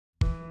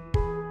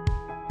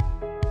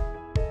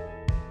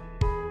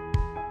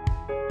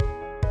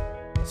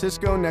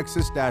Cisco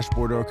Nexus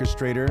Dashboard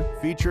Orchestrator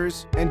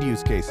features and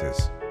use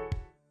cases.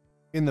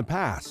 In the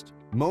past,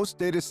 most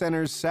data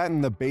centers sat in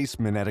the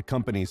basement at a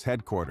company's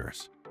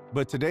headquarters,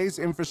 but today's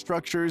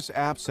infrastructures,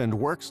 apps, and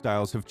work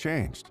styles have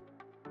changed.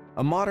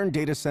 A modern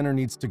data center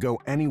needs to go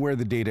anywhere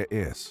the data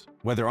is,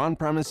 whether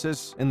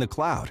on-premises, in the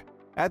cloud,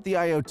 at the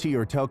IoT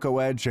or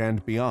telco edge,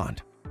 and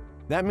beyond.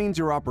 That means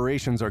your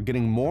operations are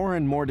getting more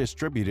and more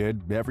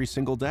distributed every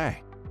single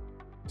day.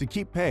 To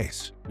keep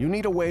pace, you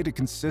need a way to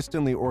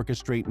consistently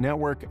orchestrate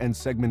network and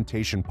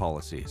segmentation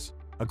policies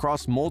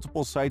across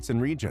multiple sites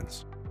and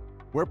regions.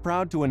 We're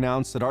proud to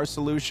announce that our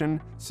solution,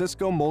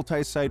 Cisco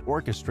Multi-Site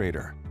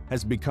Orchestrator,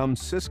 has become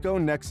Cisco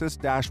Nexus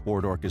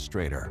Dashboard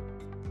Orchestrator.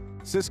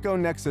 Cisco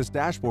Nexus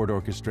Dashboard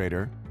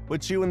Orchestrator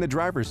puts you in the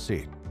driver's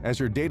seat as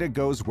your data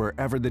goes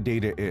wherever the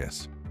data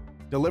is,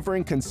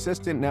 delivering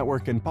consistent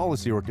network and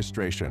policy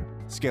orchestration,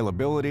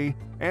 scalability,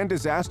 and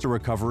disaster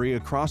recovery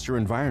across your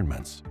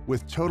environments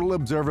with total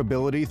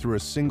observability through a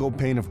single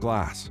pane of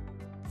glass.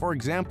 For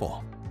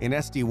example, in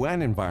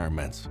SD-WAN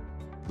environments,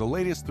 the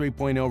latest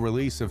 3.0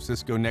 release of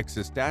Cisco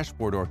Nexus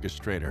Dashboard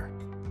Orchestrator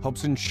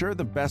helps ensure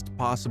the best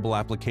possible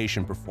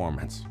application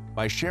performance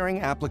by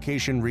sharing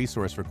application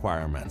resource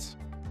requirements.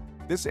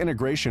 This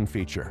integration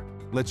feature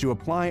lets you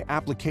apply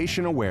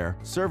application-aware,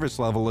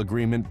 service-level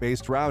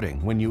agreement-based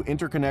routing when you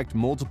interconnect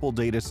multiple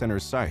data center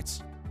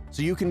sites,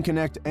 so you can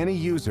connect any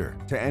user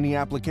to any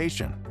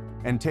application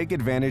and take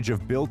advantage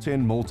of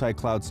built-in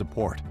multi-cloud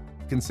support,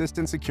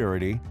 consistent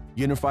security,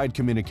 unified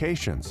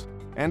communications,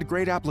 and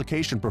great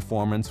application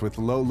performance with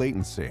low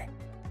latency.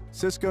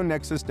 Cisco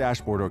Nexus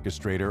Dashboard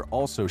Orchestrator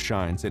also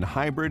shines in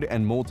hybrid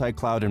and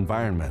multi-cloud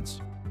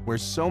environments, where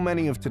so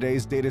many of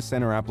today's data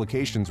center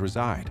applications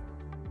reside.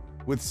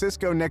 With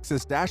Cisco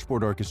Nexus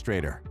Dashboard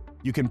Orchestrator,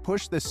 you can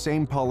push the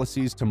same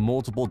policies to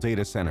multiple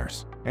data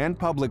centers and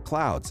public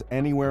clouds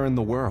anywhere in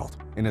the world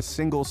in a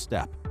single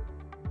step.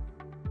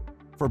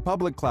 For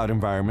public cloud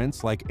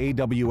environments like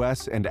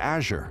AWS and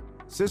Azure,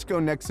 Cisco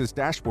Nexus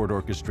Dashboard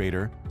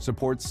Orchestrator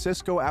supports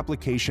Cisco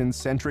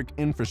application-centric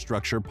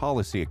infrastructure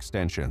policy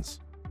extensions.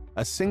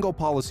 A single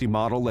policy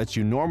model lets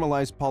you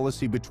normalize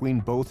policy between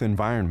both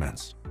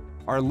environments.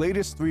 Our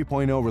latest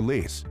 3.0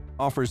 release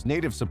offers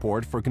native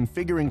support for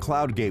configuring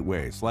cloud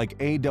gateways like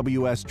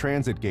AWS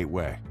Transit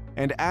Gateway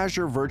and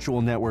Azure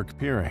Virtual Network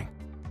Peering.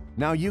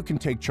 Now you can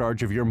take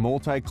charge of your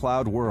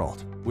multi-cloud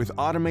world with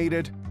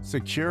automated,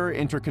 secure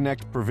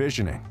interconnect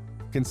provisioning,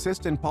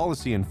 consistent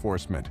policy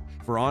enforcement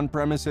for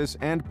on-premises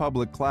and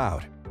public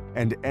cloud,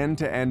 and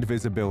end-to-end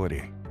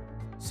visibility.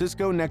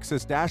 Cisco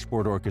Nexus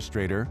Dashboard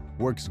Orchestrator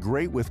works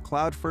great with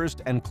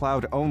cloud-first and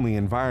cloud-only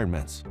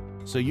environments,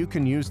 so you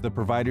can use the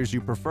providers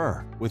you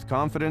prefer with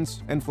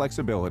confidence and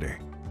flexibility.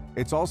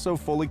 It's also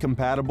fully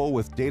compatible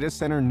with data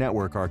center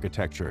network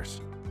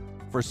architectures.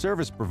 For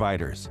service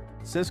providers,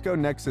 Cisco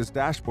Nexus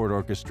Dashboard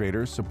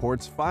Orchestrator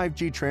supports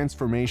 5G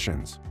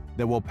transformations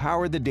that will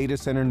power the data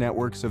center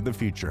networks of the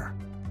future.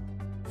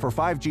 For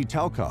 5G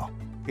Telco,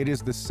 it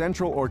is the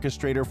central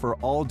orchestrator for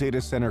all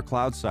data center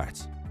cloud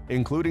sites,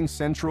 including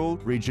central,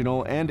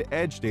 regional, and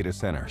edge data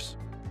centers.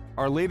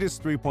 Our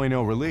latest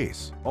 3.0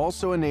 release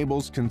also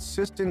enables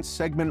consistent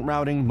segment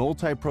routing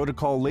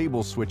multi-protocol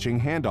label switching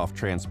handoff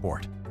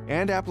transport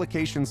and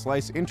application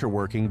slice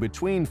interworking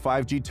between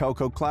 5G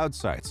telco cloud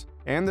sites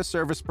and the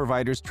service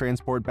provider's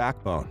transport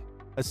backbone.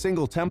 A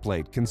single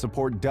template can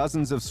support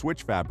dozens of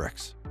switch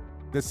fabrics.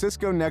 The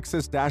Cisco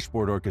Nexus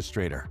Dashboard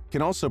Orchestrator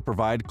can also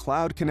provide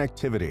cloud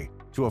connectivity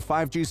to a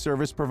 5G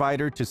service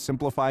provider to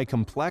simplify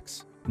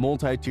complex,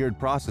 multi-tiered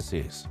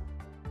processes.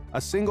 A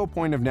single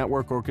point of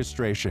network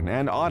orchestration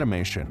and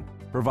automation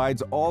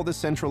provides all the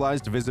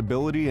centralized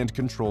visibility and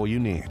control you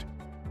need.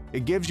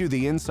 It gives you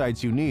the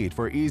insights you need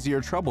for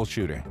easier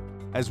troubleshooting,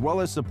 as well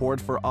as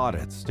support for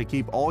audits to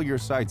keep all your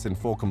sites in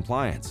full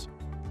compliance.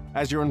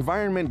 As your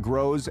environment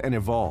grows and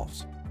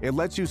evolves, it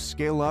lets you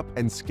scale up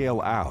and scale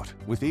out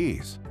with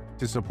ease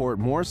to support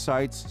more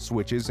sites,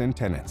 switches, and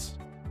tenants.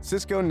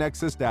 Cisco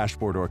Nexus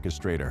Dashboard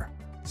Orchestrator,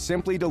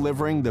 simply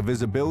delivering the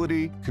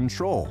visibility,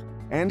 control,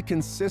 and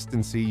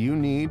consistency you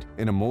need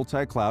in a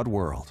multi-cloud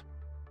world.